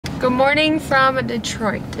Good morning from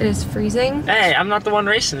Detroit. It is freezing. Hey, I'm not the one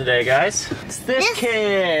racing today, guys. It's this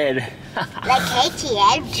kid. The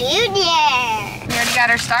KTM Junior. We already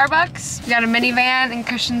got our Starbucks. We got a minivan, and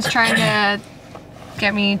Christian's trying to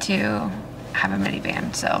get me to have a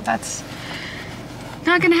minivan, so that's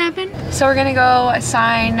not gonna happen. So we're gonna go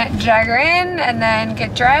sign Jagger in and then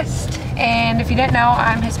get dressed. And if you didn't know,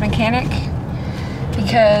 I'm his mechanic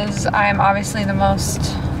because I'm obviously the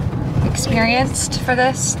most experienced for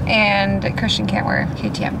this, and Christian can't wear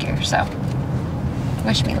KTM gear, so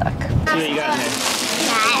wish me luck. See what you got in there.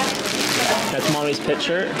 That's Mommy's pit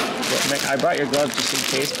shirt. I brought your gloves just in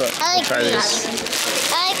case, but I'll try this.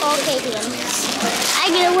 I like all KTMs.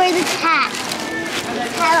 I'm gonna wear this hat.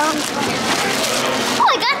 Oh,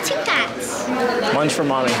 I got 2 hats. One's for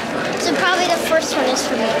Mommy. So probably the first one is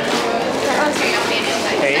for me.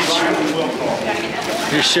 Paige,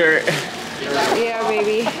 your shirt. Yeah,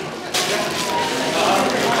 baby.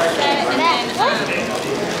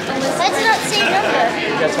 Why does it not say number?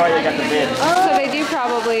 That's why they got the bid. So they do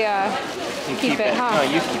probably keep it, huh? No,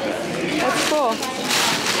 you keep it. That's cool.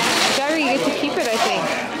 Jagger, you get to keep it, I think.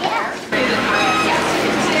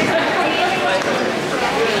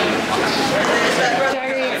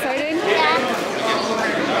 Jagger, you excited?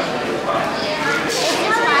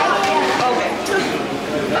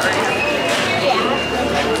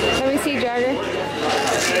 Yeah. Let me see, Jagger.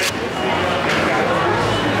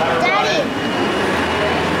 Daddy.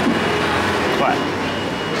 What?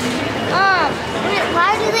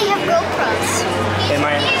 Why do they have GoPros? They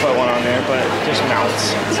might have to put one on there, but just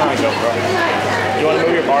mounts. It's not a GoPro. You want to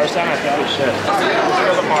move your bars down? I think we should. Look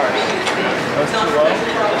at the bars. Those too low?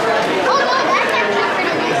 Oh no, that's actually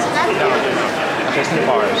pretty nice. That's No. Just the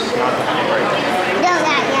bars, not the brake. No,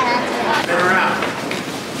 that's Turn around.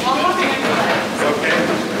 Okay.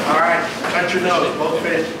 All right. Cut your nose. Both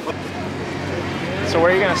fish. So where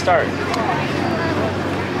are you gonna start?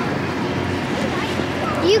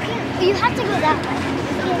 You have to go that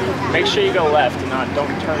way. Make sure you go left and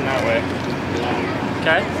don't turn that way.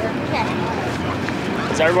 Okay? Okay.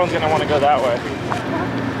 Because everyone's gonna want to go that way.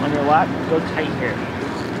 On your lap, go tight here.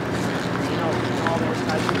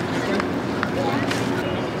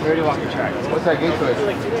 We already walked the track. What's that gate code?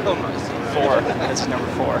 4. That's number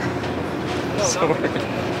 4. So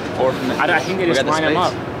 4 from the. I think they just line them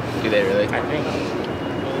up. Do they really? I think.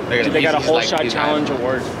 They got a whole shot challenge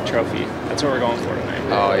award trophy. That's what we're going for tonight.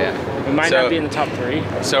 Oh yeah. We might not be in the top 3.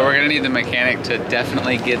 So we're gonna need the mechanic to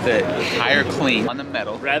definitely get the tire clean on the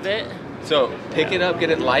metal. Rev it. So pick it up, get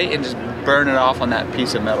it light, and just burn it off on that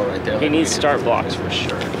piece of metal right there. He needs start blocks for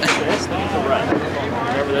sure.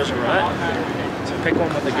 Whenever there's a rut, so pick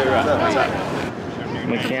one with a good rut. What's up?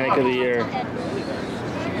 Mechanic of the year.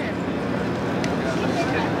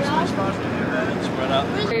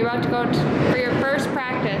 Are you about to go for your first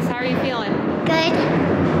practice? How are you feeling? Good.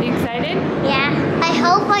 You excited? Yeah. I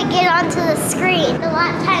hope I get onto the screen, the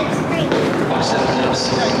lap time screen. Just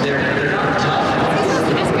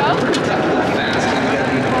go?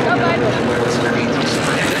 Go, bud.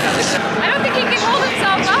 I don't think he can hold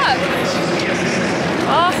himself up.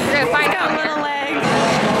 Oh, we're gonna find out. Little legs.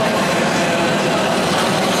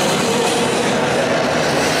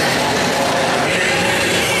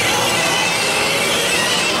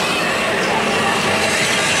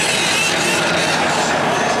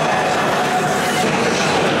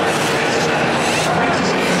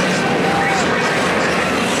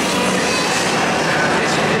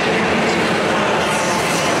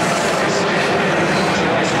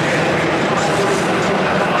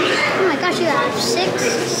 Oh my gosh, you have 6,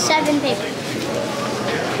 7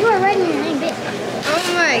 papers. You are writing your name big.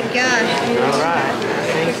 Oh my gosh. Alright,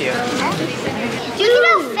 thank you. Do you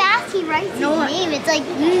know how fast he writes his name? It's like,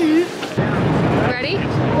 Ready?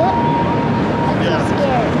 What? I'm so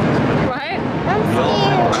scared. What? I'm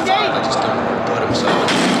scared. I just don't put him so.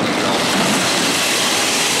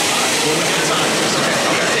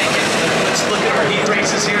 Let's look at our heat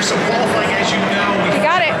races here. So qualifying, as you know, we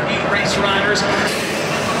got it. Heat race riders. What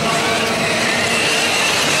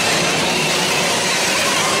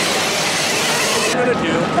I'm gonna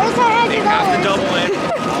do? Where's our $100? Half the double in.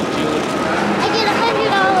 I get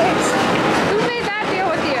 $100. Who made that deal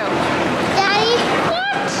with you? Daddy?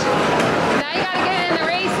 What? Now you gotta get in the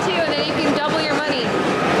race too, and then you can double your money. Dude,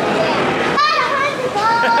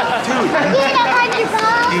 I get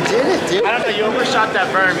 $100. you did it, dude. I don't know, you overshot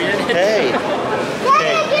that berm, you didn't hit Hey.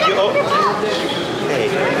 Daddy, I get $100. Hey.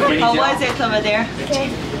 How was it over there? Okay.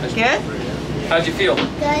 Good? How'd you feel?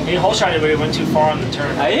 Good. He whole shot it, but he went too far on the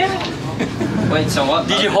turn. Yeah. Wait, so what?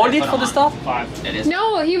 Did you hold it for the stuff? 5. It is.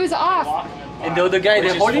 No, he was off. And the other guy,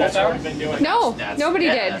 they hold it? No, nobody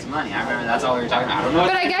yeah, did. That's money. I remember that's all we were talking about. I don't know.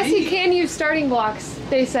 But I guess he can use starting blocks,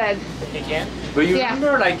 they said. He can? But you Yeah.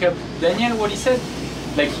 remember, like, Daniel, what he said?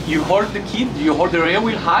 Like, you hold the key, you hold the rear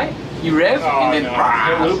wheel high, you rev, Oh, and then no.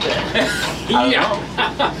 He'll loop it. I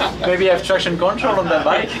don't know. Maybe you have traction control on that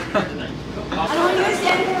bike.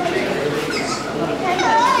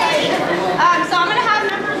 So I'm gonna have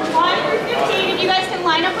numbers 1 through 15, and you guys can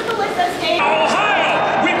line up with the list that stays.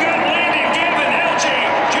 Ohio, we've got Landon, Gavin, LJ,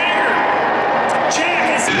 Jagger,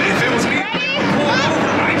 Jack. If it was me, pull over.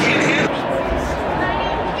 I can't handle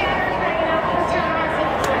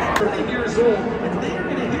 30 years old, and they are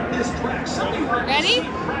going to hit this track somewhere. Ready?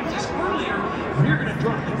 Practice earlier. We're going to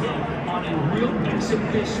drop the game on a real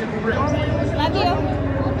exhibition race. Love you.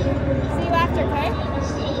 See you after, okay?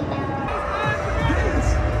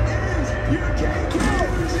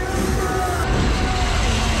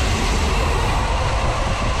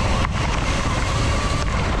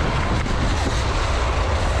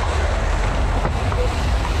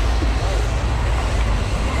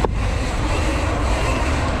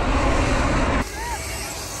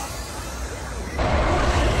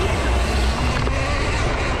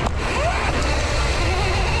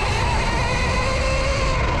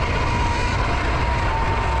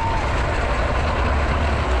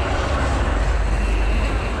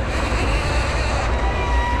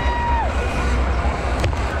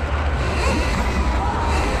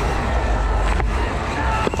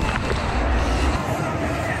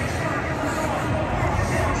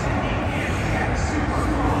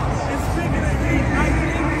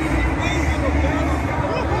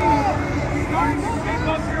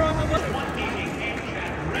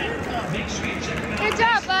 Good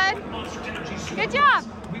job, bud. Good job.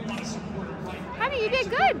 Honey, you did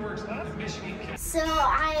good. So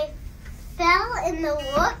I fell in the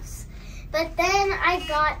whoops, but then I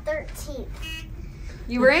got 13th.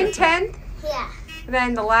 You were in 10th, Yeah.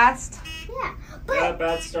 then the last, Yeah. You got a But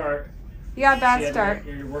bad start. you got a bad Yeah, start.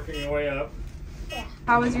 You're working your way up.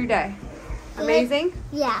 How was your day? Amazing?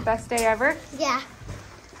 yeah. Best day ever? Yeah.